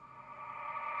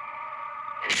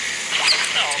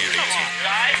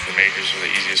The majors are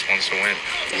the easiest ones to win.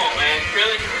 Come on, man.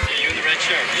 Really? You in the red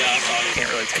shirt? Yeah, I saw you. Can't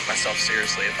really take myself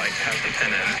seriously if I have the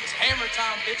pen in. It's hammer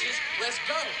time, bitches. Let's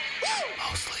go.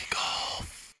 Mostly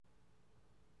golf.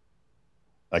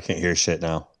 I can't hear shit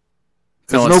now.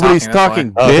 Because nobody's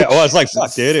talking, bitch. Okay. Well, it's like,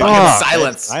 fuck, dude.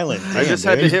 Silence. Silent. I just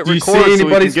had to hit Do you record see so we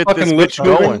anybody's can get this fucking bitch lips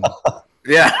going.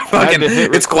 Yeah, fucking, hit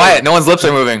it's record. quiet. No one's lips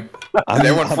are moving. Did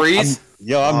everyone freeze?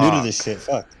 I'm new to this shit.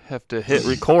 Fuck. Have to hit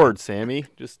record, Sammy.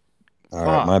 Just All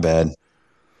right, my bad.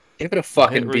 Give it a hit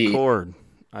fucking beat. record.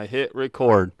 I hit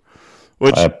record.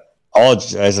 Which, I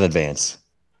apologize in advance.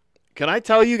 can I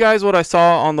tell you guys what I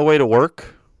saw on the way to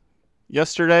work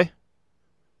yesterday?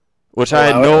 Which I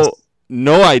had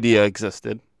no idea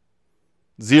existed.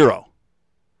 Zero.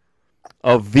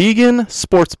 A vegan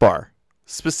sports bar.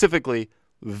 Specifically,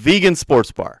 vegan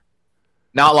sports bar.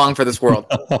 Not long for this world.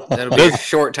 That'll be a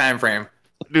short time frame.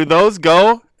 Do those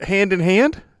go hand in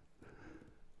hand?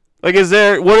 Like,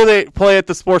 what do they play at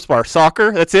the sports bar?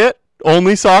 Soccer? That's it?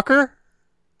 Only soccer?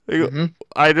 Mm-hmm.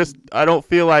 I don't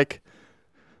feel like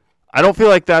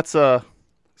that's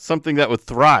something that would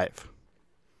thrive.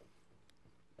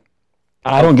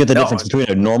 I don't get the difference between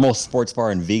a normal sports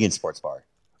bar and vegan sports bar.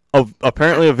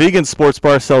 Apparently, a vegan sports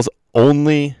bar sells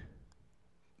only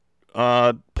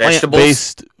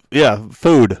plant-based,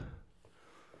 food.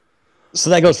 So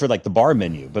that goes for like the bar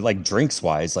menu, but like drinks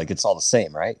wise, like it's all the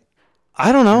same, right?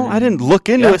 I don't know. I didn't look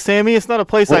into it, Sammy. It's not a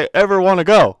place I ever want to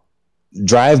go.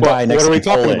 Drive by next What are we to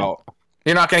talking Poland. about?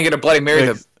 You're not going to get a Bloody Mary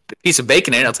with a piece of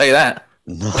bacon in it, I'll tell you that.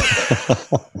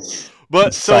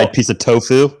 But Fried piece of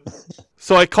tofu.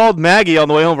 So I called Maggie on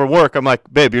the way home from work. I'm like,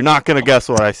 babe, you're not going to guess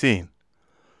what I seen.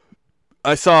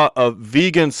 I saw a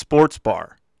vegan sports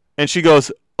bar. And she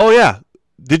goes, oh, yeah.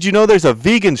 Did you know there's a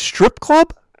vegan strip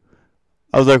club?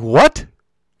 I was like, what?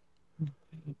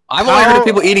 I've only heard of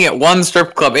people eating at one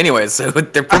strip club anyways, so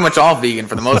they're pretty much all vegan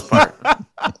for the most part.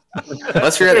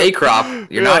 Unless you're at A-Crop,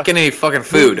 you're not getting any fucking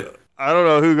food. I don't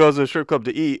know who goes to a strip club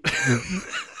to eat.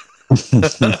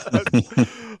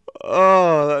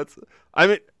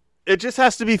 It just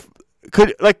has to be.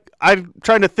 I'm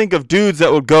trying to think of dudes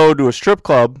that would go to a strip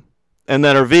club and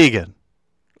that are vegan.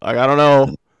 Like, I don't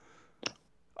know.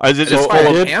 Is it just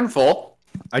a handful?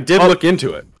 I did look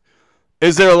into it.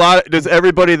 Is there a lot? Does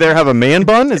everybody there have a man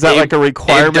bun? Is that like a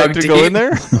requirement to go in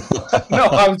there? No,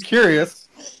 I was curious,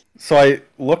 so I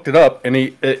looked it up, and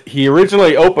he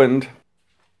originally opened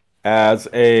as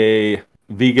a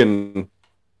vegan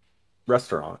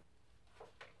restaurant,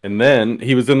 and then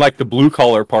he was in like the blue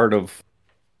collar part of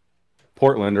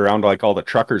Portland, around like all the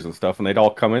truckers and stuff, and they'd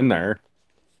all come in there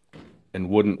and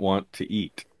wouldn't want to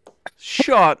eat.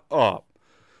 Shut up.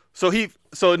 So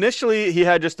initially he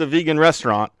had just a vegan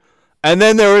restaurant. And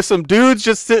then there were some dudes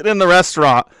just sitting in the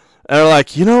restaurant, and they're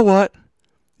like, you know what?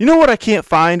 You know what I can't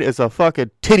find is a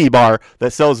fucking titty bar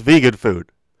that sells vegan food.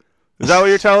 Is that what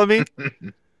you're telling me?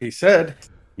 He said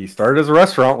he started his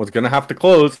restaurant, was going to have to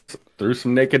close, threw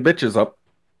some naked bitches up.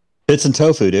 Bits and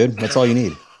tofu, dude. That's all you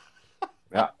need.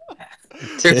 Yeah.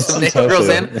 There's some naked girls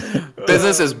in.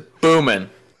 Business is booming.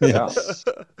 Yeah.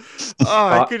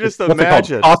 I could just What's it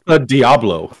imagine. called? Pasta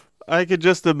Diablo. I could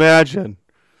just imagine.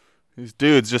 These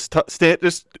dudes just sit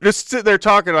there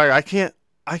talking like, I can't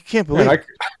believe Man, it.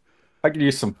 I could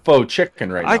use some faux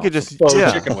chicken right now. I could just, some faux yeah.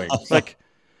 chicken wings. Like,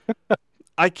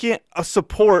 I can't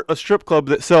support a strip club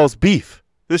that sells beef.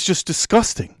 That's just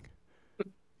disgusting.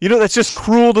 You know, that's just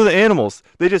cruel to the animals.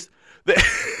 The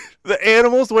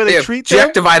animals, the way they treat them. They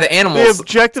objectify the animals. They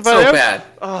objectify so them. bad.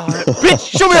 Oh,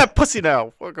 bitch, show me that pussy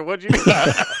now. Fucker, what'd you do?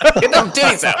 Get them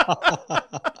titties out.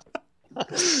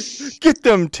 Get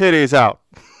them titties out.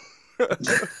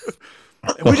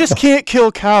 We just can't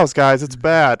kill cows, guys. It's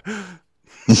bad.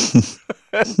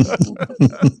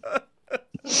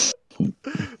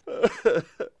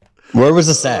 Where was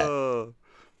this at?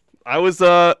 I was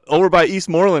over by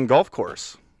Eastmoreland Golf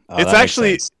Course. Oh,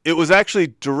 that It was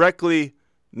actually directly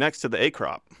next to the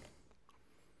A-Crop.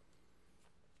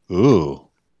 Ooh.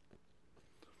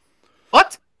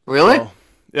 What? Really? Oh,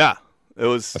 yeah. It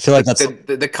was. I feel like that's.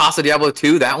 The Casa Diablo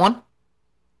 2, that one?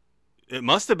 It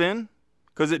must have been.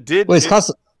 Because it did. Wait, it's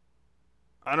Casa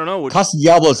I don't know.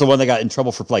 Diablo is the one that got in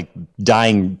trouble for like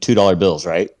dying $2 bills,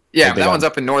 right? Yeah, Like, that one's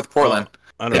up in North Portland.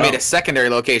 I don't They know. made a secondary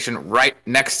location right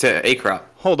next to A-Crop.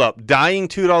 Hold up. Dying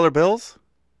 $2 bills?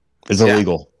 It's Yeah.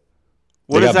 illegal.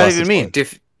 What They does got that busted even for mean?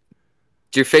 it.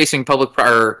 You're facing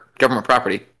or government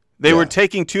property. They were Yeah.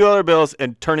 taking $2 bills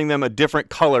and turning them a different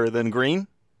color than green?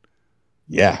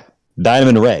 Yeah. Dyeing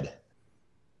them in red.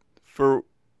 For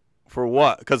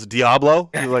what? Because Diablo?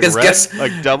 Like 'Cause red? guess-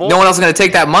 Like devil? No one else is going to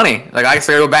take that money. Like, I guess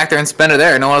I gotta go back there and spend it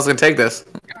there. No one else is going to take this.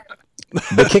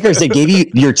 The kicker is they gave you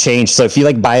your change. So if you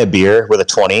like buy a beer with a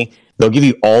 20, they'll give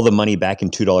you all the money back in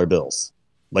 $2 bills,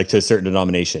 like to a certain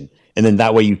denomination. And then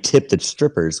that way you tip the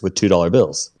strippers with $2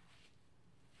 bills.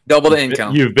 Double the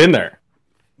income. You've been there.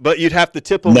 But you'd have to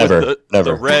tip them with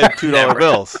the red $2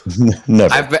 bills.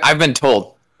 Never. I've been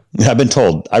told. I've been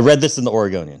told. I read this in the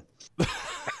Oregonian.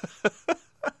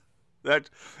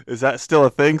 Is that still a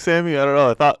thing, Sammy? I don't know.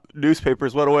 I thought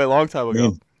newspapers went away a long time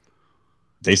ago.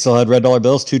 They still had red dollar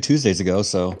bills 2 Tuesdays ago,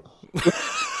 so.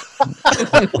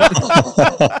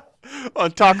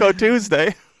 On Taco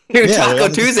Tuesday. Dude, Yeah, Taco I'm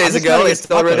just- Tuesdays I'm just ago, trying to it's get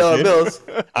still red tacos, dollar dude. bills.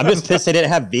 I'm just pissed they didn't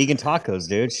have vegan tacos,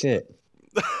 dude. Shit.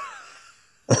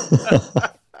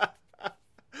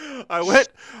 I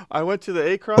went to the I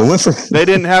Across. went for They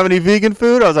didn't have any vegan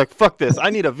food. I was like, fuck this. I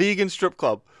need a vegan strip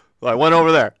club. So I went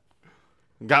over there.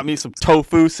 Got me some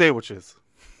tofu sandwiches.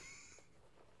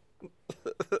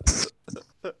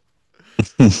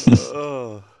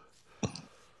 Oh,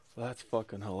 that's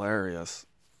fucking hilarious.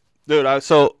 Dude,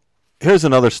 so here's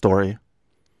another story.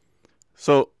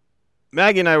 So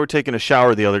Maggie and I were taking a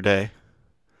shower the other day.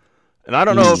 And I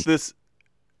don't know if this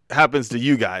happens to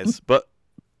you guys, but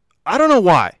I don't know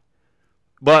why.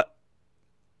 But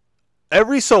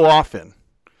every so often,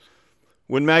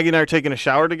 when Maggie and I are taking a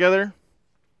shower together,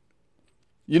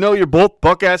 you know, you're both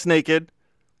buck-ass naked.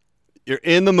 You're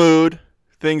in the mood.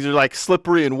 Things are like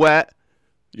slippery and wet.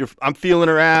 I'm feeling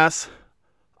her ass.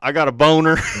 I got a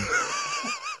boner.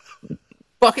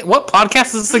 Fucking, what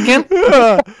podcast is this again?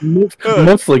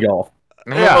 Mostly golf.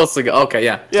 Yeah. Mostly go. Okay,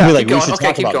 yeah. Yeah. like, Keep we going. should Okay,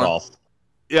 talk keep about going. golf.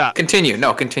 Yeah. Continue.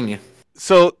 No, continue.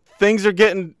 So things are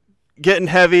getting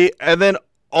heavy, and then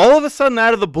all of a sudden,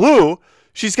 out of the blue,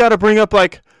 she's got to bring up,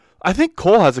 like, I think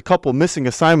Cole has a couple missing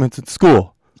assignments at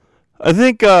school. I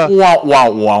think Wow.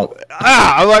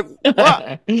 I'm like,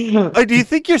 what? Like, do you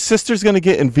think your sister's gonna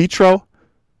get in vitro?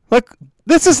 Like,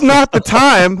 this is not the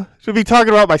time to be talking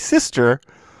about my sister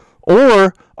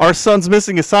or our son's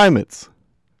missing assignments.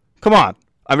 Come on,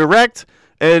 I'm erect,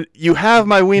 and you have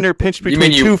my wiener pinched between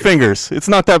mean you- two fingers. It's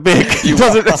not that big. It's you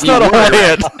not a were hard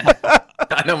erect. hit.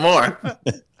 I know more.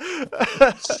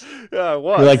 Yeah, I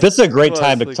was. We're like, this is a great Well,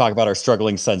 time to it's like- talk about our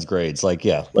struggling son's grades. Like,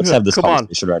 yeah, let's have this Come on.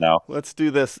 conversation right now. Let's do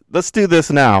this. Let's do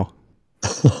this now.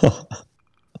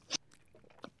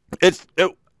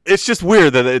 It's just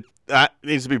weird that that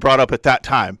needs to be brought up at that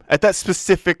time, at that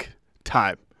specific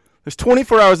time. There's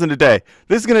 24 hours in a day.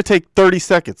 This is going to take 30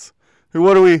 seconds.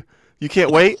 What do we? You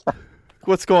can't wait?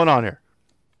 What's going on here?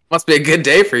 Must be a good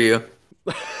day for you.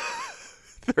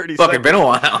 30 Fucking seconds. been a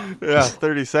while. Yeah,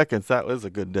 30 seconds. That was a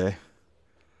good day.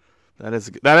 That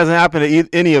hasn't happened to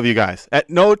any of you guys. At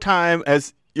no time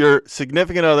has your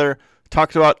significant other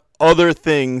talked about other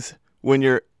things when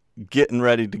you're getting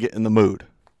ready to get in the mood.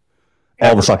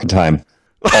 All the fucking time.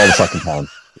 All the fucking time.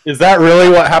 Is that really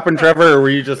what happened, Trevor, or were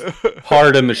you just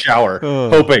hard in the shower,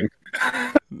 hoping?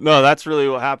 No, that's really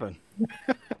what happened.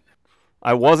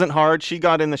 I wasn't hard. She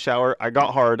got in the shower. I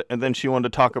got hard, and then she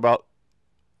wanted to talk about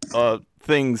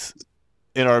things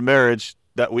in our marriage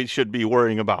that we should be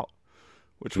worrying about,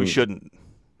 which we shouldn't.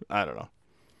 I don't know.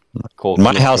 Cold.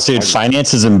 My house, dude,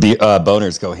 finances and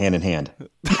boners go hand in hand.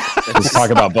 Just talk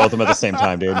about both of them at the same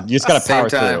time, dude. You just got to Same power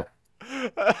time. through.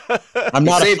 I'm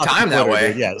not Save a fucking time that quitter, way,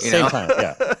 dude. Yeah, you same know? time.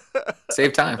 Yeah.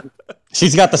 Save time.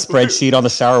 She's got the spreadsheet on the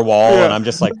shower wall, and I'm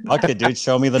just like, fuck it, dude.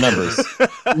 Show me the numbers.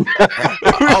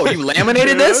 Oh, you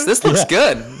laminated this? This looks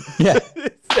good. Yeah.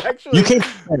 Actually, You came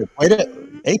played it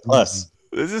A+.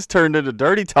 this has turned into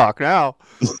dirty talk now.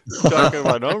 Talking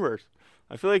about numbers.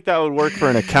 I feel like that would work for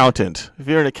an accountant. If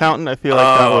you're an accountant, I feel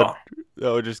like that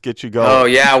would just get you going. Oh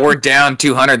yeah, we're down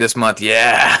 200 this month.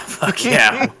 Yeah, fuck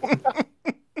yeah.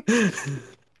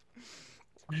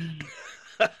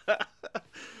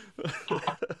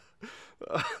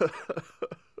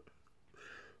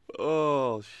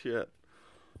 Oh shit!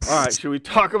 All right, should we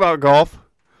talk about golf?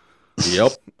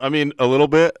 Yep. I mean, a little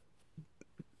bit.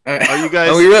 Are you guys?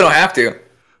 Oh, we really don't have to.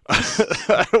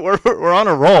 we're on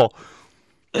a roll.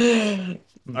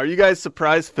 Are you guys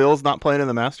surprised Phil's not playing in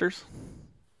the Masters?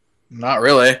 Not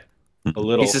really. A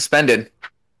little. He's suspended.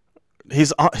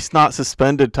 He's not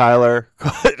suspended, Tyler.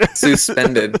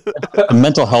 Suspended. A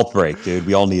mental health break, dude.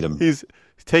 We all need him. He's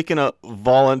taking a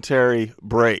voluntary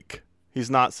break. He's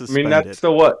not I suspended. mean, that's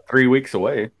still what 3 weeks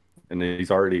away, and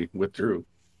he's already withdrew.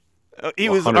 He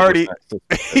was 100%. already.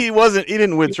 He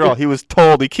didn't withdraw. He was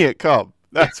told he can't come.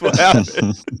 That's what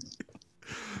happened.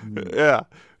 Yeah,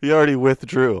 he already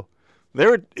withdrew.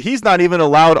 He's not even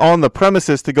allowed on the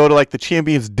premises to go to like the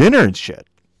champions dinner and shit.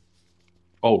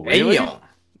 Oh, really? Damn.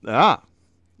 Ah,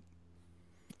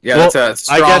 Yeah, Well, that's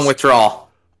a I strong guess- withdrawal.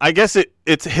 I guess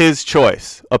it's his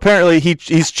choice. Apparently,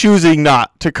 he's choosing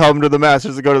not to come to the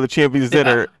Masters to go to the Champions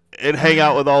Dinner and hang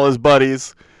out with all his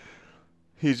buddies.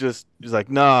 He's like,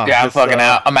 nah. Yeah, I'm fucking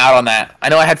out. I'm out on that. I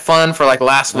know I had fun for like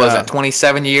last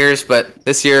 27 years, but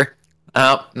this year,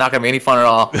 not gonna be any fun at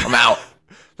all. I'm out.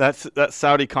 That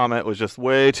Saudi comment was just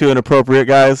way too inappropriate,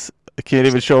 guys. I can't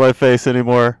even show my face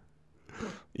anymore,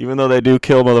 even though they do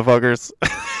kill motherfuckers.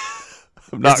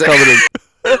 I'm not coming.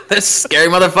 They're scary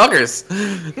motherfuckers.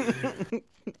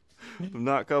 I'm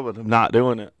not coming. I'm not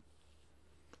doing it.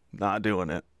 Not doing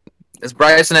it. Is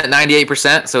Bryson at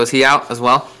 98%? So is he out as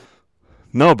well?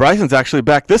 No, Bryson's actually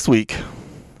back this week.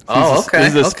 Okay.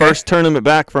 This is his first tournament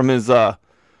back from his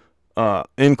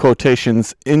in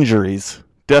quotations injuries.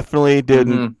 Definitely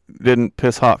didn't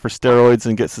piss hot for steroids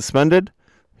and get suspended.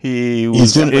 He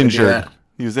was injured.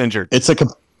 He was injured. It's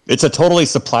a totally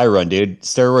supply run, dude.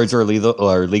 Steroids are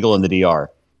legal in the DR.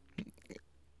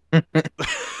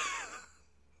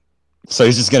 So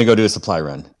he's just gonna go do a supply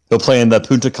run. He'll play in the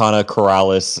Punta Cana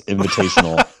Corrales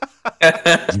Invitational.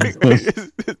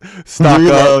 Stock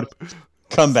Reload, up.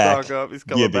 come back. Stock up. He's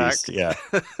coming back. Beast. Yeah.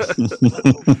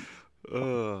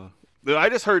 I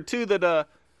just heard too that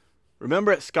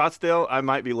remember at Scottsdale, I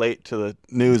might be late to the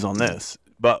news on this,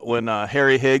 but when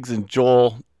Harry Higgs and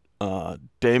Joel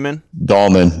Dahlman,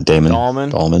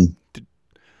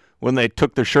 when they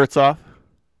took their shirts off,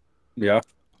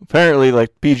 apparently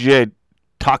like PGA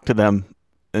talked to them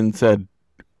and said,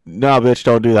 "No, bitch,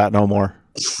 don't do that no more."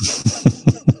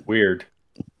 Weird.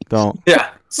 Don't. Yeah,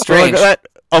 strange. So like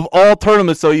of all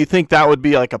tournaments, though, you think that would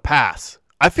be like a pass?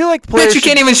 I feel like players. Bitch, you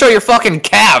can't even show your fucking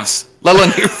calves, let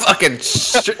alone your fucking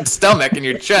stomach and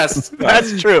your chest.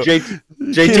 That's true.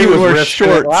 JT was wearing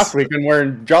shorts last week and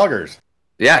wearing joggers.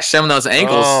 Yeah, showing those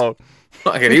ankles. Oh.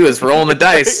 Fucking, he was rolling the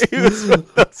dice.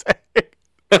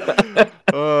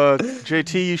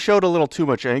 JT, you showed a little too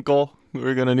much ankle.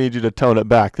 We're gonna need you to tone it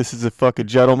back. This is a fucking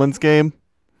gentleman's game.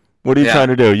 What are you trying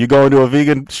to do? You going to a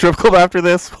vegan strip club after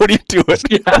this? What are you doing?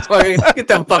 Yeah, get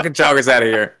them fucking joggers out of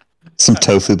here. Some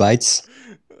tofu bites.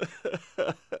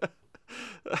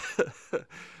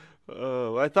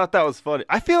 I thought that was funny.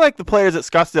 I feel like the players at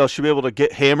Scottsdale should be able to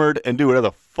get hammered and do whatever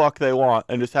the fuck they want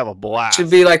and just have a blast.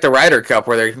 Should be like the Ryder Cup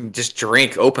where they can just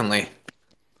drink openly.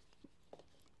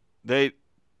 They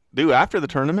do after the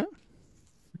tournament?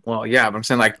 Well, yeah, but I'm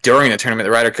saying like during the tournament,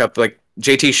 the Ryder Cup, like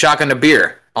JT shotgunned a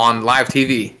beer on live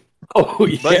TV. Oh,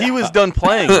 yeah. But he was done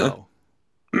playing, though.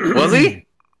 Was he?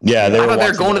 Yeah, I thought they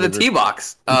were going to the tee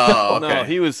box. Oh, okay. No,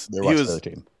 he was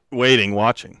waiting,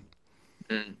 watching.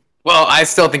 Well, I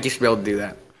still think you should be able to do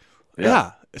that.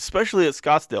 Yeah, especially at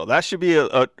Scottsdale. That should be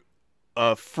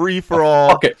a free for all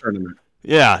bucket tournament.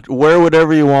 Yeah, wear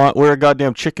whatever you want. Wear a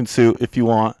goddamn chicken suit if you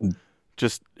want.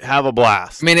 Just have a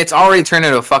blast. I mean, it's already turned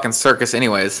into a fucking circus,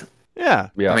 anyways. Yeah.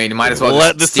 I mean, you might as well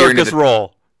let the circus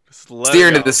roll. Steer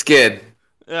into the skid.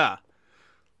 Yeah.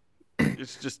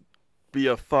 It's just be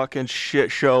a fucking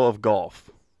shit show of golf.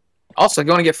 Also,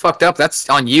 going to get fucked up, that's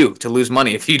on you to lose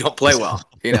money if you don't play well,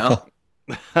 you know?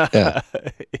 Yeah.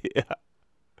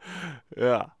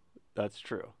 Yeah, that's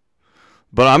true.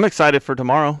 But I'm excited for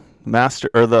tomorrow.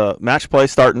 The match play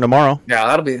starting tomorrow. Yeah,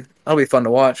 that'll be fun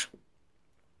to watch.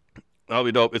 That'll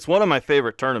be dope. It's one of my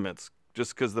favorite tournaments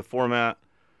just because the format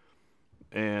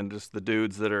and just the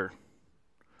dudes that are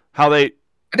how they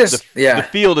the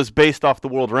field is based off the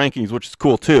world rankings, which is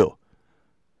cool too.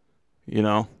 You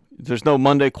know, there's no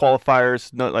Monday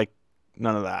qualifiers, none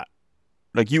of that.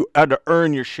 Like you had to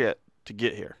earn your shit to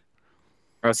get here,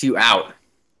 or else you out.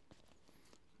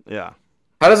 Yeah.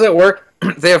 How does it work?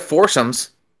 They have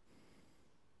foursomes,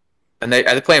 and are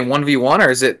they playing 1v1 or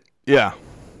is it? Yeah,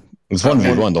 it's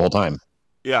 1v1 the whole time.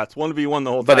 Yeah, it's 1v1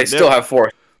 the whole time. But they still have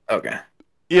four. Okay.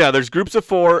 Yeah, there's groups of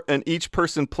 4, and each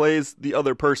person plays the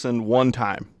other person one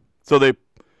time. So they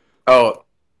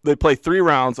play 3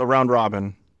 rounds, a round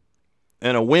robin,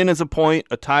 and a win is a point,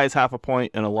 a tie is half a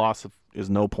point, and a loss is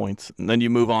no points. And then you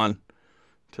move on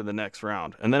to the next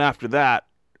round. And then after that,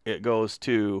 it goes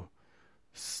to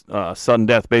sudden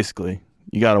death, basically.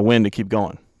 You got to win to keep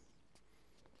going.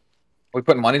 We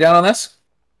putting money down on this?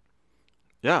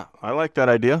 Yeah, I like that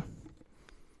idea.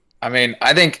 I mean,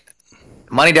 I think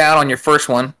money down on your first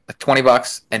one, like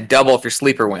 $20, and double if your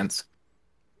sleeper wins.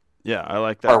 Yeah, I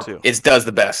like that too. It does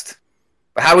the best.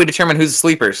 But how do we determine who's the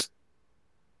sleepers?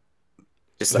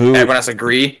 Just like everyone has to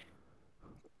agree.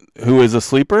 Who is a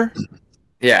sleeper?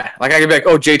 Yeah, like I could be like,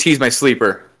 oh, JT's my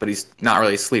sleeper, but he's not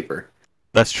really a sleeper.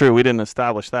 That's true. We didn't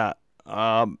establish that.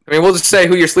 I mean, we'll just say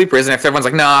who your sleeper is, and if everyone's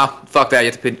like, nah, fuck that, you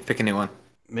have to pick a new one.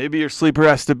 Maybe your sleeper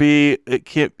has to be.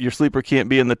 Your sleeper can't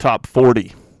be in the top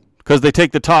 40 because they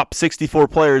take the top 64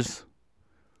 players.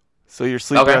 So your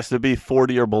sleeper Okay. has to be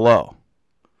 40 or below.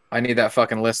 I need that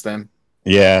fucking list then.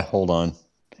 Yeah, hold on.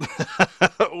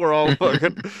 we're all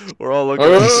looking. We're all looking.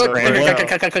 Oh, at it right now.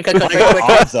 I got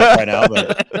odds up right now,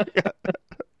 but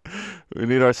We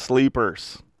need our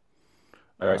sleepers.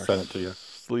 All right, send it to you.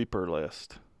 Sleeper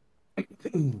list.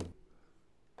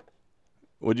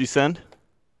 What'd you send?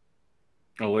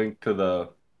 A link to the,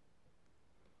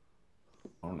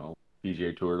 I don't know,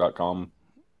 PGAtour.com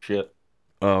shit.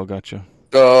 Oh, gotcha.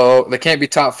 So they can't be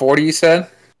top 40, you said?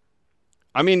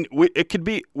 I mean, it could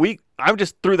be. I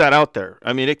just threw that out there.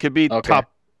 I mean, it could be Okay.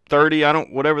 top 30.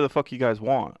 Whatever the fuck you guys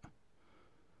want.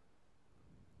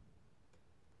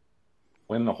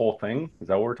 Win the whole thing? Is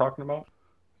that what we're talking about?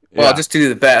 Well, Yeah. just to do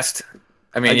the best.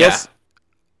 I mean, I guess.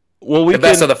 Well, we the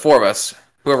best can. of the four of us.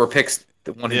 Whoever picks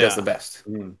the one who Yeah. does the best.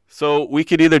 So we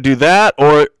could either do that,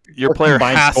 or your player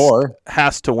combined score.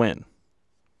 has to win.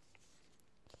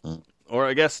 Or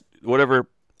I guess whatever.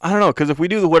 I don't know, because if we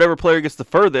do the whatever player gets the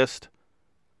furthest,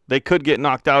 they could get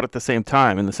knocked out at the same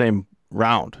time in the same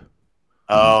round.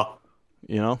 Oh,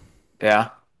 You know. yeah,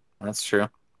 that's true.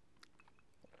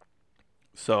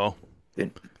 So.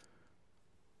 Did-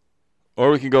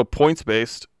 Or we can go points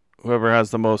based. Whoever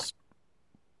has the most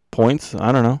points.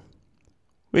 I don't know.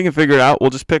 We can figure it out. We'll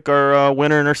just pick our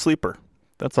winner and our sleeper.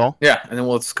 That's all. Yeah, and then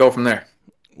we'll just go from there.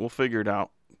 We'll figure it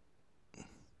out.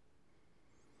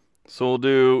 So we'll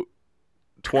do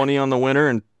 20 on the winner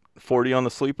and 40 on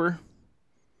the sleeper.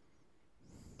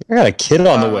 I got a kid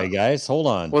on the way, guys. Hold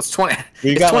on. Well, it's 20.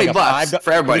 We It's got 20 like a bucks $5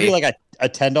 for everybody. we do like a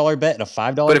 $10 bet and a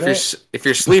 $5 But if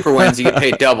your sleeper wins, you get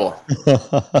paid double.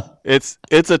 bet. It's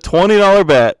a $20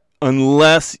 bet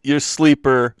unless your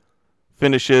sleeper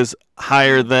finishes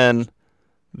higher than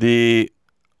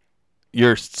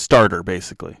your starter,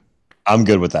 basically. I'm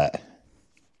good with that.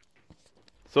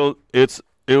 So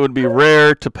it would be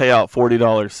rare to pay out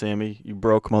 $40, Sammy. You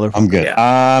broke motherfucker. I'm good. Yeah.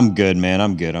 I'm good, man.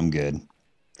 I'm good.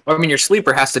 I mean, your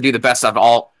sleeper has to do the best out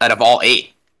of all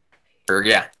 8. Or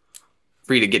yeah,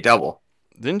 for you to get double.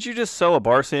 Didn't you just sell a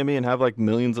bar, Sammy, and have like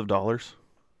millions of dollars?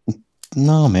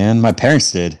 No, man. My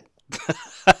parents did.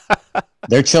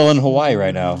 They're chilling in Hawaii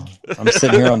right now. I'm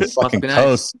sitting here on the fucking be nice.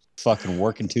 coast, fucking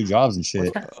working 2 jobs and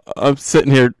shit. I'm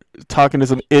sitting here talking to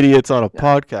some idiots on a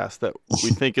podcast that we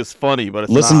think is funny, but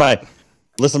it's Listen, not.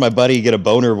 to my buddy get a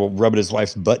boner while rubbing his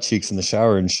wife's butt cheeks in the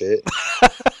shower and shit.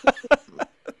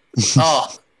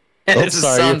 Oh, and Oh, his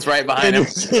sorry. son's right behind him.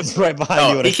 It's right behind you.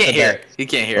 Oh, when he I can't said hear. that. He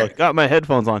can't hear. Got my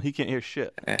headphones on. He can't hear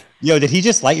shit. Yo, did he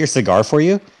just light your cigar for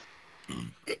you?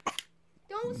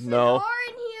 Don't cigar No.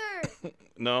 in here.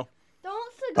 No.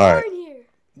 Don't cigar All right. in here.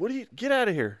 What do you get out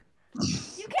of here?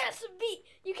 You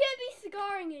can't be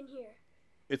cigaring in here.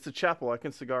 It's a chapel. I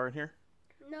can cigar in here.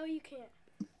 No, you can't.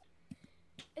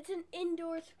 It's an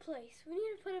indoors place. We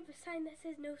need to put up a sign that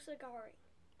says no cigaring.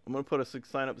 I'm gonna put a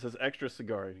sign up that says extra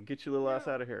cigar. Get your little ass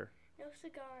No. out of here. No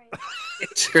cigaring.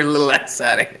 Get your little ass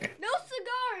out of here. No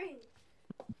cigaring.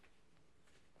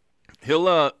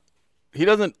 He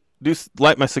doesn't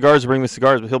light my cigars or bring me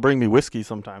cigars, but he'll bring me whiskey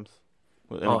sometimes.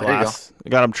 In a Oh, there you go. glass. I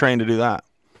got him trained to do that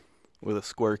with a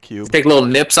square cube. Take little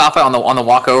nips off it on the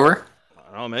walk over. I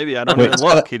don't know, maybe I don't Wait, even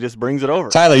look. He just brings it over.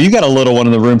 Tyler, you got a little one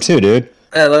in the room too, dude.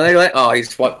 Oh,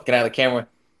 he's get out of the camera.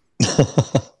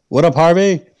 What up,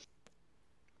 Harvey?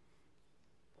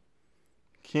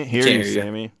 Can't hear Can't you, hear you.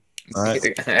 Sammy. All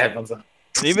right. Headphones on.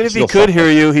 Even if he Still could fuck hear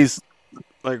you, he's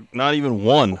like not even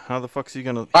one. How the fuck's he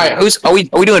gonna? All right, are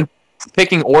we doing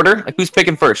picking order? Like who's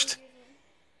picking first?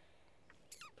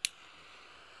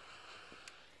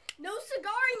 No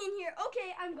cigaring in here.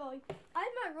 Okay, I'm going. I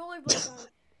have my rollerblades on.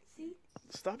 See?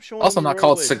 Stop showing. Also me not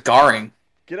called rollerblades. cigaring.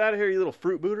 Get out of here, you little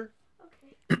fruit booter.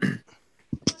 Okay.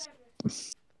 Whatever.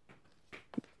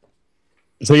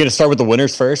 So you're gonna start with the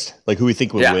winners first, like who we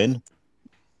think would Yeah. win.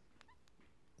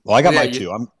 Well, I got Yeah, my you-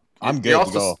 2. I'm You good to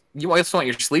also go. you also want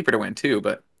your sleeper to win too,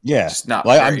 but Yeah, just not.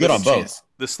 Well, very I'm good on both. chance.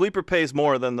 The sleeper pays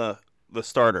more than the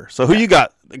starter. So who you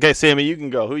got? Okay, Sammy, you can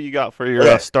go. Who you got for your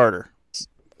Okay. starter?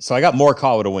 So I got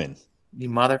Morikawa to win. You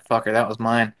motherfucker, that was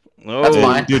mine. No, That's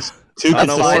fine. Dude, 2 Not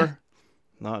no consistent. more.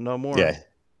 Not no more. Yeah,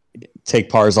 take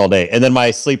pars all day, and then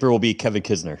my sleeper will be Kevin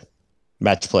Kisner.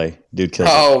 Match play, dude. Kisner.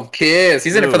 Oh, Kiz,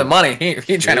 he's in it for the Dude. money.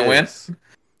 He trying to win. Yes.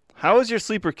 How is your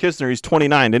sleeper Kisner? He's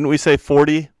 29. Didn't we say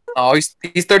 40? Oh,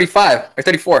 he's 35 or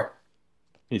 34.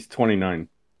 He's 29.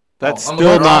 That's I'm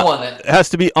still the wrong one not. then. It has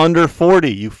to be under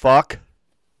 40. You fuck.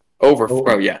 Over.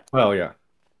 Oh yeah. Well, yeah.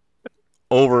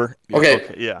 Over.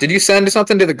 Okay. Yeah. Did you send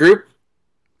something to the group?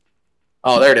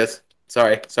 Oh, there it is.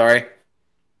 Sorry.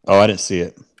 Oh, I didn't see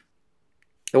it.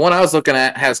 The one I was looking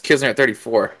at has Kisner at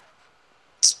 34.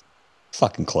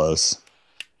 Fucking close.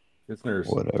 Kisner's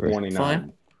Whatever. 29.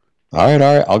 Fine. All right.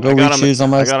 I'll go I got him re-choose at- on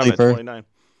my I got him at sleeper. 29.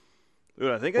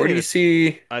 Dude, I think Where do you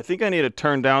see? I think I need to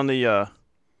turn down the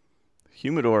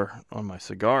humidor on my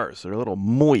cigars. They're a little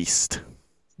moist.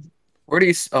 Where do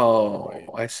you? Oh,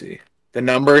 I see. The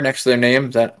number next to their name.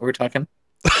 Is that what we're talking?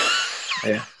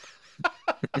 Yeah.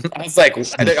 I was like,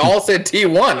 they all said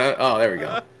T1. Oh, there we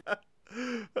go.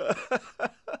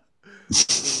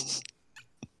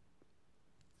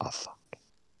 Oh, fuck.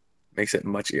 Makes it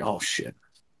much. Oh shit.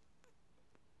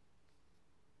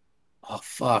 Oh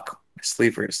fuck. My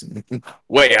sleepers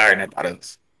way higher than I thought it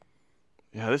was.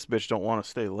 Yeah, this bitch don't want to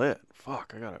stay lit.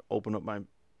 Fuck, I gotta open up my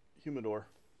humidor.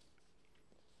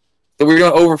 So we're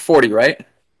going over 40, right?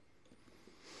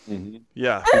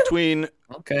 Yeah,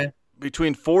 Okay.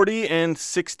 between 40 and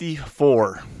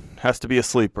 64 has to be a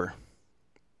sleeper.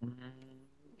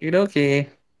 Okay.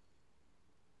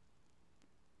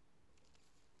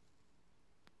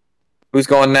 Who's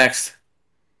going next?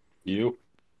 You.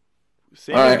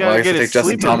 Sammy's All right, gotta well, I guess get I'll his take Justin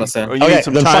sleeper. Thomas then. Oh, you need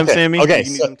some then time, fuck it. Sammy? Okay. You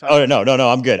need some time? Oh no,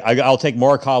 I'm good. I'll take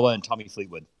Morikawa and Tommy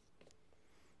Fleetwood.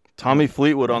 Tommy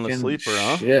Fleetwood on the Fucking sleeper,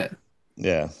 huh? Shit.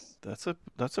 Yeah, That's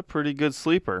a pretty good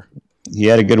sleeper. he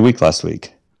had a good week last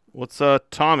week. What's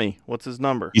Tommy? What's his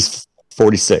number? He's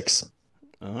 46.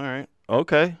 All right.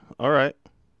 Okay. All right.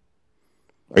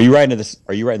 Are you writing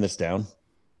this down?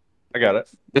 I got it.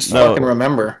 Just No. fucking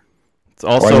remember. It's Or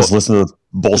I just also listen to the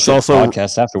bullshit also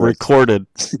podcast afterwards. recorded.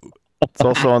 It's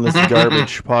also on this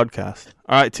garbage podcast.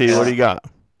 All right, T, what do you got?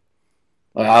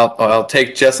 I'll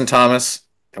take Justin Thomas.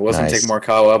 I was going to Nice. take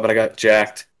Morikawa, but I got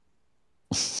jacked.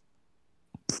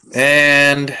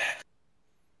 And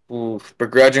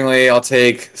begrudgingly, I'll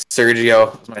take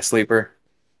Sergio as my sleeper.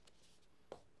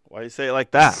 Why do you say it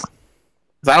like that?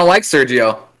 'Cause I don't like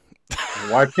Sergio.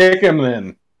 Why pick him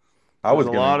then? I was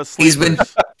There's a gonna. lot of He's sleepers.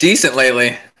 been decent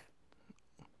lately.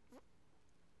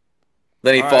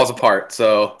 Then he All falls right. apart.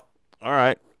 So All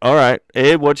right.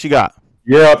 Abe, what you got?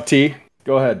 You're up, T.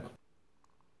 Go ahead.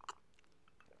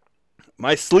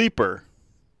 My sleeper.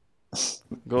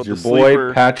 Go with Your the boy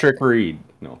sleeper. Patrick Reed.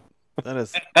 No. That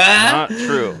is not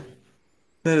true.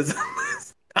 that is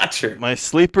not true. My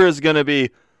sleeper is going to be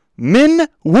Min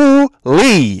Woo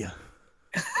Lee.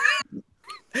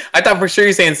 I thought for sure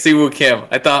you're saying Siwoo Kim.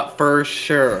 I thought for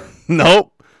sure.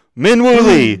 Nope. Min Woo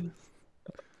Lee.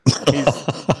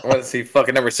 What is he?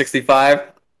 Fucking number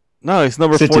 65? No, he's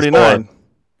number 54. 49.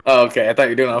 Oh, okay. I thought you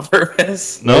were doing it on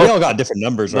purpose. We Nope. all got different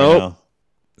numbers right Nope. now.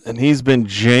 And he's been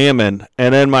jamming.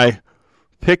 And then my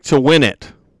pick to win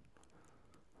it,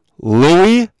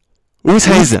 Louis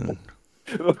Oosthuizen.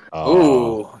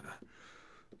 Oh. Ooh.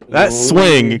 That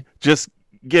swing just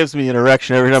gives me an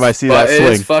erection every time I see that But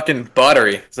swing. it's fucking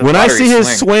buttery. It's a When I buttery see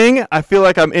his swing, I feel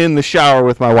like I'm in the shower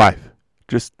with my wife.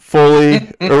 Just fully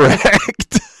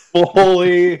erect.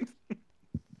 Fully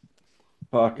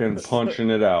fucking punching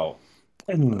it out.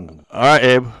 All right,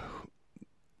 Abe.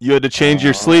 You had to change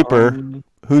your sleeper.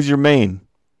 Who's your main?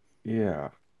 Yeah.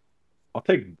 I'll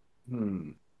take.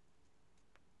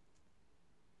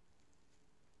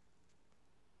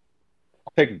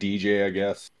 I'll take DJ, I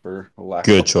guess, for a lack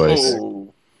Good of choice.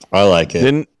 Ooh. I like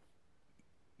it.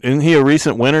 Isn't he a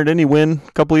recent winner? Didn't he win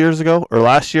a couple years ago or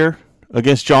last year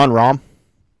against John Rahm?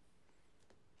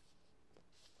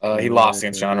 He lost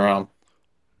against John Rahm.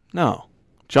 No.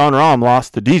 John Rahm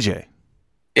lost to DJ.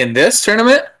 In this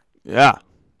tournament? Yeah.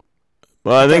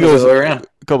 Well, I think it was the other way around.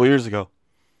 a couple years ago.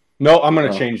 No, I'm going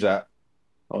to Oh. change that.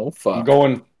 Oh, I'm fuck.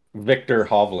 going Victor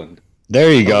Hovland.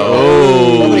 There you go.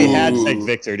 Oh. Somebody had to take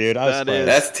Victor, dude. I was That close. is-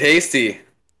 That's tasty.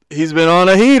 He's been on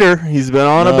a heater. He's been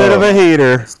on a bit of a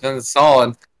heater. It's been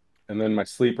solid. And then my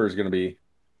sleeper is going to be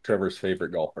Trevor's favorite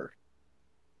golfer,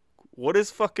 What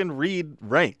is fucking Reed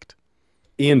ranked?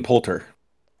 Ian Poulter.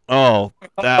 Oh,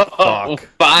 that Oh,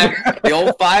 fuck. the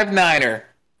old 5-9er.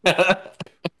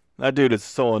 That dude is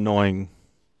so annoying.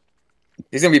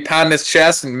 He's going to be pounding his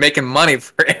chest and making money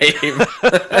for Abe.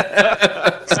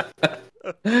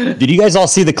 Did you guys all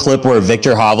see the clip where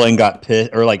Victor Hovland got pissed,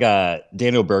 or like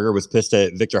Daniel Berger was pissed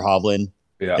at Victor Hovland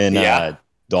Yeah. and Yeah.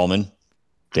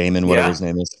 Damon, whatever Yeah. his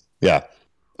name is. Yeah,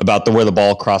 about where the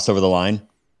ball crossed over the line.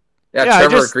 Yeah, Yeah, I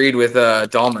Trevor just- agreed with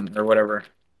Dahlman or whatever.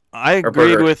 I Or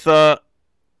agreed Berger. with with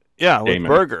Damon.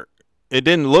 Berger. It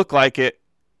didn't look like it.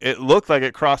 It looked like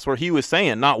it crossed where he was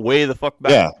saying, not way the fuck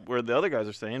back Yeah. where the other guys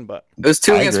are saying, but It was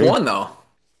 2 I against agree. 1, though.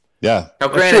 Yeah, Now,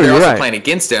 That's granted, true, they're you're also right. playing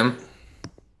against him.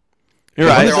 you're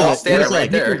But right. They're all Like, standing it's right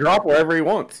like- He can there. drop wherever he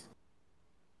wants.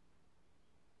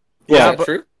 Yeah, Is that but-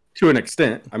 true? To an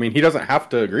extent. I mean, he doesn't have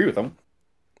to agree with them.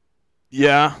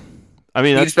 Yeah. I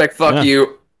mean, You that's, expect fuck yeah.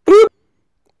 you.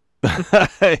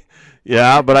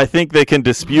 yeah, but I think they can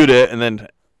dispute it, and then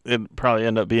it probably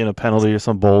end up being a penalty or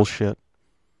some bullshit.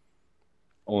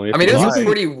 Only if I mean, it you was a lie.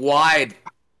 pretty wide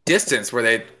distance where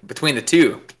they between the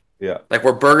two. Yeah. Like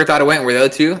where Burger thought it went, and where the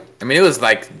other two. I mean, it was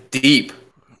like deep.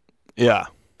 Yeah.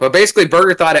 But basically,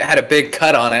 Burger thought it had a big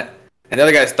cut on it, and the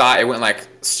other guys thought it went like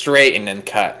straight and then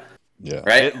cut. Yeah.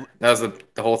 Right? That was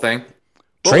the whole thing.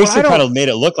 But Tracer what I kind of made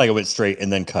it look like it went straight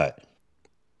and then cut.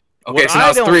 Okay, What so now I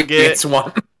it's don't 3 get- against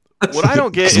 1. What I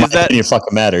don't get My is that opinion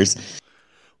fucking matters.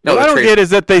 No, what I the don't trade- get is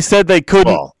that they said they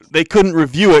couldn't Well.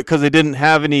 review it because they didn't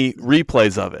have any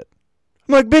replays of it.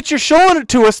 I'm like, bitch, you're showing it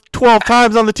to us 12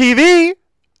 times on the TV.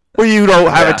 Well, you don't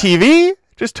have a TV.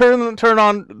 Just turn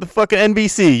on the fucking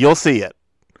NBC. You'll see it.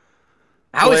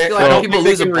 I always feel I like don't people think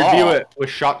lose they a can ball. review it with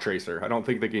Shot Tracer. I don't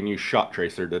think they can use Shot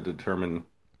Tracer to determine.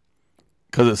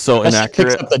 Because it's so That shit picks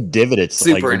inaccurate. up the divots,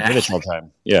 Super like the divots all the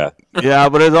time. Yeah. Yeah,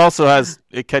 but it also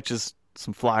it catches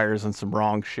some flyers and some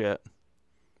wrong shit.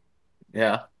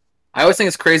 Yeah. I always think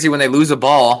it's crazy when they lose a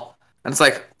ball, and it's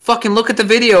like, fucking look at the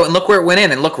video and look where it went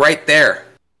in and look right there.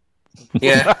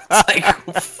 Yeah. It's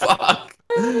like, fuck.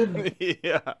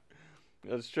 Yeah,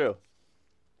 that's true.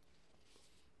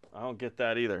 I don't get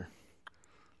that either.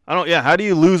 Yeah, how do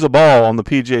you lose a ball on the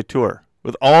PGA Tour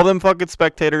with all them fucking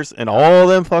spectators and all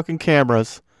them fucking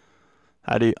cameras?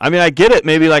 How do you? I mean, I get it.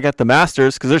 Maybe like at the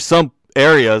Masters, because there's some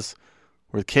areas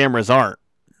where the cameras aren't.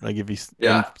 Like if you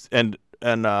and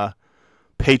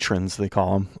patrons they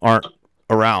call them aren't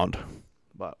around.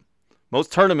 But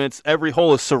most tournaments, every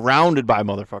hole is surrounded by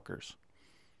motherfuckers.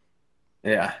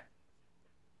 Yeah.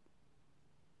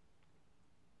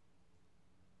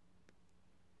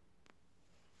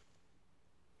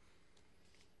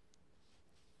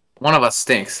 One of us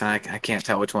stinks. I can't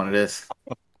tell which one it is.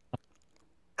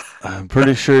 I'm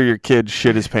pretty sure your kid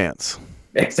shit his pants.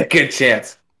 It's a good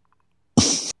chance.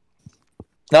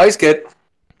 No, he's good.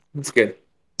 It's good.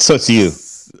 So it's you.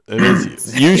 It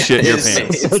is you. You shit your It's-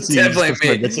 pants. It's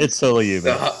definitely me. It's totally you,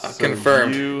 So, man.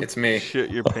 confirmed. You It's me. Shit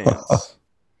your pants.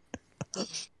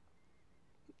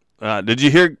 Did you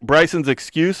hear Bryson's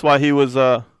excuse why he was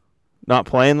not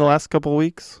playing the last couple of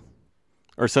weeks,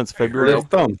 or since February? His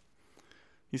thumb.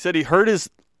 He said he hurt his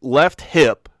left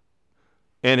hip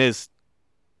and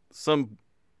some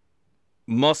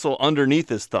muscle underneath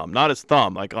his thumb, not his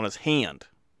thumb, like on his hand.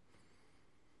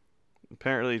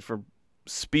 Apparently for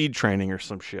speed training or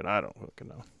some shit. I don't fucking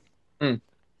know. Hmm.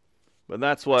 But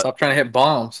that's what. Stop trying to hit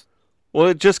bombs. Well,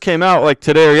 it just came out like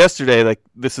today or yesterday. Like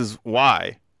this is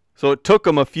why. So it took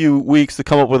him a few weeks to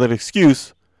come up with an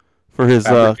excuse for his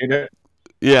Fabricate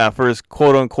it. for his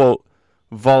quote unquote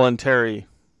voluntary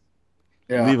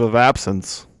Yeah. leave of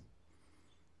absence.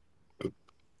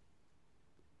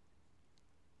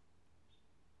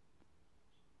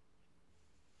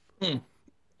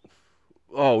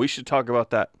 Oh, we should talk about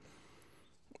that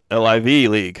LIV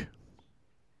league.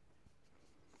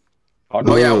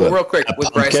 Oh yeah, well, real quick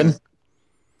with Bryson.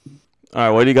 All right,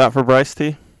 what do you got for Bryce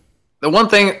T? The one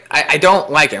thing I don't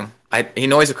like him. He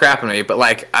annoys the crap out of me, but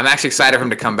like I'm actually excited for him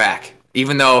to come back,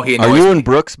 even though he Are annoys you me. and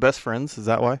Brooks best friends? Is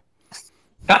that why?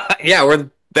 Yeah, we're the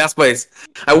best place.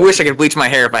 I wish I could bleach my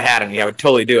hair if I had any. I would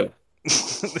totally do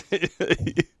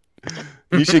it.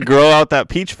 You should grow out that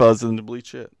peach fuzz and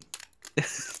bleach it.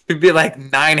 It'd be like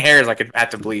 9 hairs I could have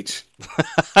to bleach.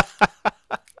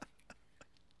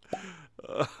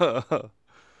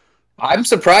 I'm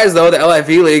surprised though the LIV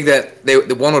league that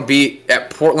the one would be at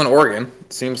Portland, Oregon.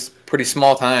 Seems pretty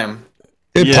small time.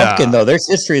 Dude, Yeah. Pumpkin though, there's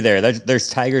history there. There's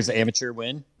Tiger's amateur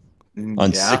win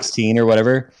on Yeah. 16 or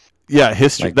whatever. Yeah,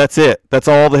 history. Like- That's it. That's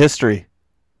all the history.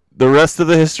 The rest of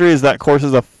the history is that course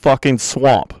is a fucking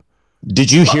swamp.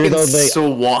 Did you hear though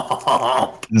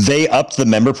Swamp. they upped the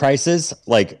member prices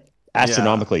like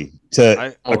astronomically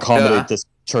to accommodate yeah. this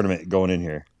tournament going in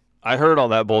here? I heard all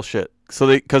that bullshit. So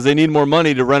because they need more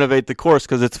money to renovate the course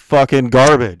because it's fucking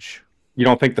garbage. You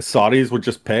don't think the Saudis would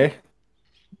just pay?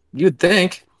 You'd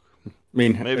think. I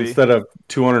mean, Maybe. instead of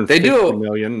 250 They do.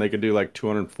 million, they could do like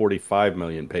 245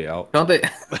 million payout. Don't they?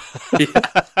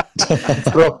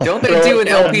 Don't they do an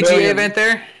LPGA event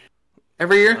there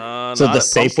every year? So Not the at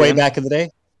Safeway Pumpkin. back in the day?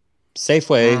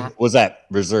 Safeway was at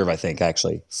Reserve, I think,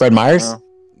 actually. Fred Myers?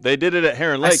 They did it at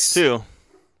Heron I Lakes s- too.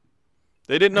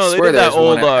 They didn't I know. They swear did that there's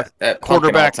one old at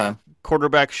Pumpkin all the time.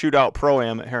 quarterback shootout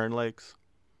pro-am at Heron Lakes.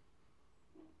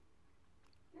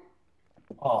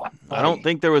 Oh, I don't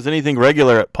think there was anything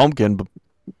regular at Pumpkin, but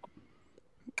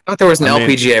I thought there was an I mean-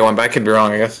 LPGA one, but I could be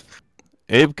wrong, I guess.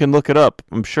 Abe can look it up.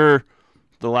 I'm sure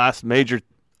the last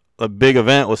big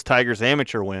event was Tiger's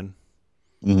amateur win.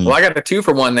 Mhm. Well, I got a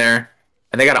 2-for-1 there,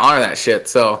 and they got to honor that shit,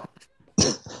 so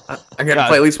I got to Yeah.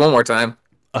 play at least one more time.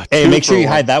 Hey, make sure you 2-for-1.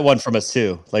 hide that one from us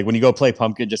too. Like when you go play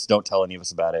Pumpkin, just don't tell any of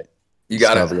us about it. You Just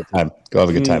got go have a it. good time. Go have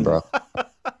a good time, bro.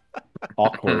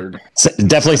 Awkward.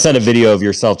 Definitely send a video of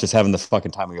yourself just having the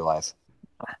fucking time of your life.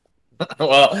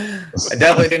 Well, I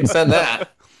definitely didn't send that.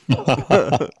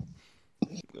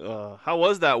 How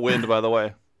was that wind, by the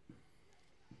way?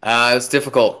 It's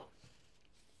difficult.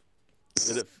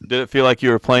 Did it feel like you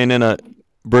were playing in a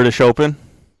British Open?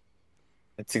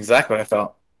 It's exactly what I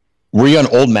felt. Were you on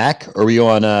Old Mac or were you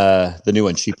on the new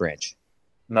one, Sheep Ranch?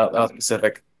 No, that was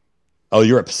Pacific. Oh,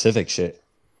 you're at Pacific shit.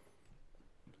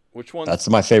 Which one? That's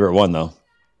my favorite one, though.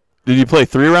 Did you play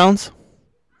 3 rounds?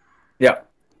 Yeah.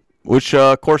 Which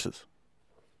courses?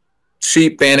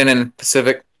 Sheep, Bannon, and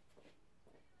Pacific.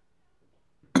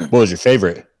 What was your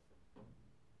favorite?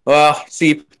 Well,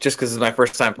 Sheep, just because it's my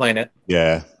first time playing it.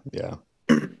 Yeah.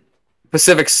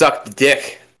 Pacific sucked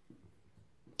dick.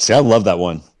 See, I love that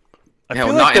one. I Yeah,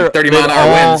 feel well, like not in they're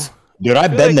 30-mile-an-hour winds. Dude,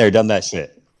 I've feel been like- there, done that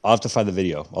shit. I'll have to find the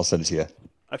video. I'll send it to you.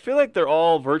 I feel like they're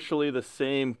all virtually the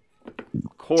same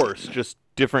course, just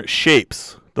different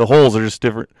shapes. The holes are just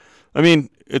different. I mean,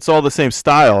 it's all the same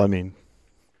style. I mean,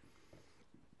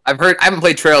 I haven't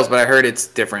played Trails, but I heard it's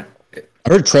different. I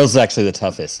heard Trails is actually the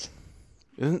toughest.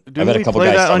 didn't had a we couple play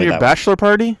guys that tell Oh, on me your that one. bachelor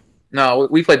party? No,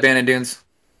 we played Bannon Dunes.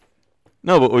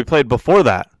 No, but we played before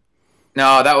that.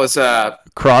 No, that was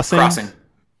Crossing.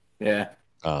 Yeah.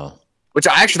 Oh. Which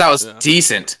I actually thought was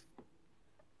decent.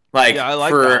 Like Yeah, I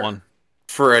like for, that one.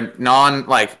 For a non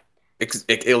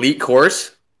elite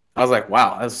course, I was like,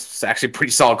 wow, that's actually a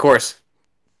pretty solid course.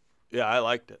 Yeah, I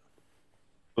liked it.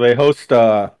 They host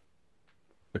a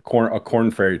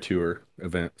Corn Ferry Tour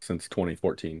event since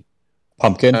 2014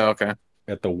 Pumpkin? Oh, okay.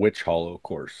 at the Witch Hollow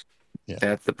course. Yeah,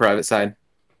 that's the private side.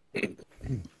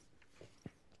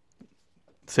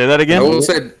 Say that I again. will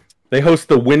say, They host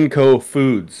the Winco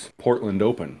Foods Portland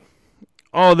Open.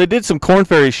 Oh, they did some Corn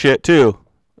Ferry shit too.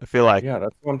 I feel like. Yeah,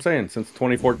 that's what I'm saying. Since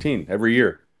 2014, every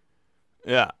year.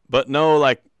 Yeah, but no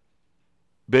like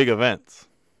big events.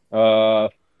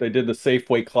 They did the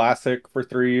Safeway Classic for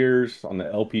 3 years on the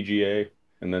LPGA,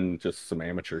 and then just some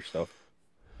amateur stuff.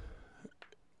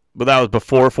 But that was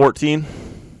before 14.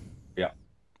 Yeah.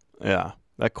 Yeah,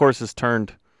 that course has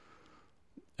turned.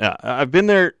 Yeah, I've been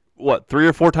there. What 3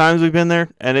 or 4 times we've been there,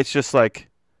 and it's just like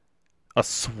a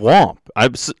swamp.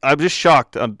 I'm just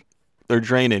shocked on their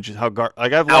drainage. I've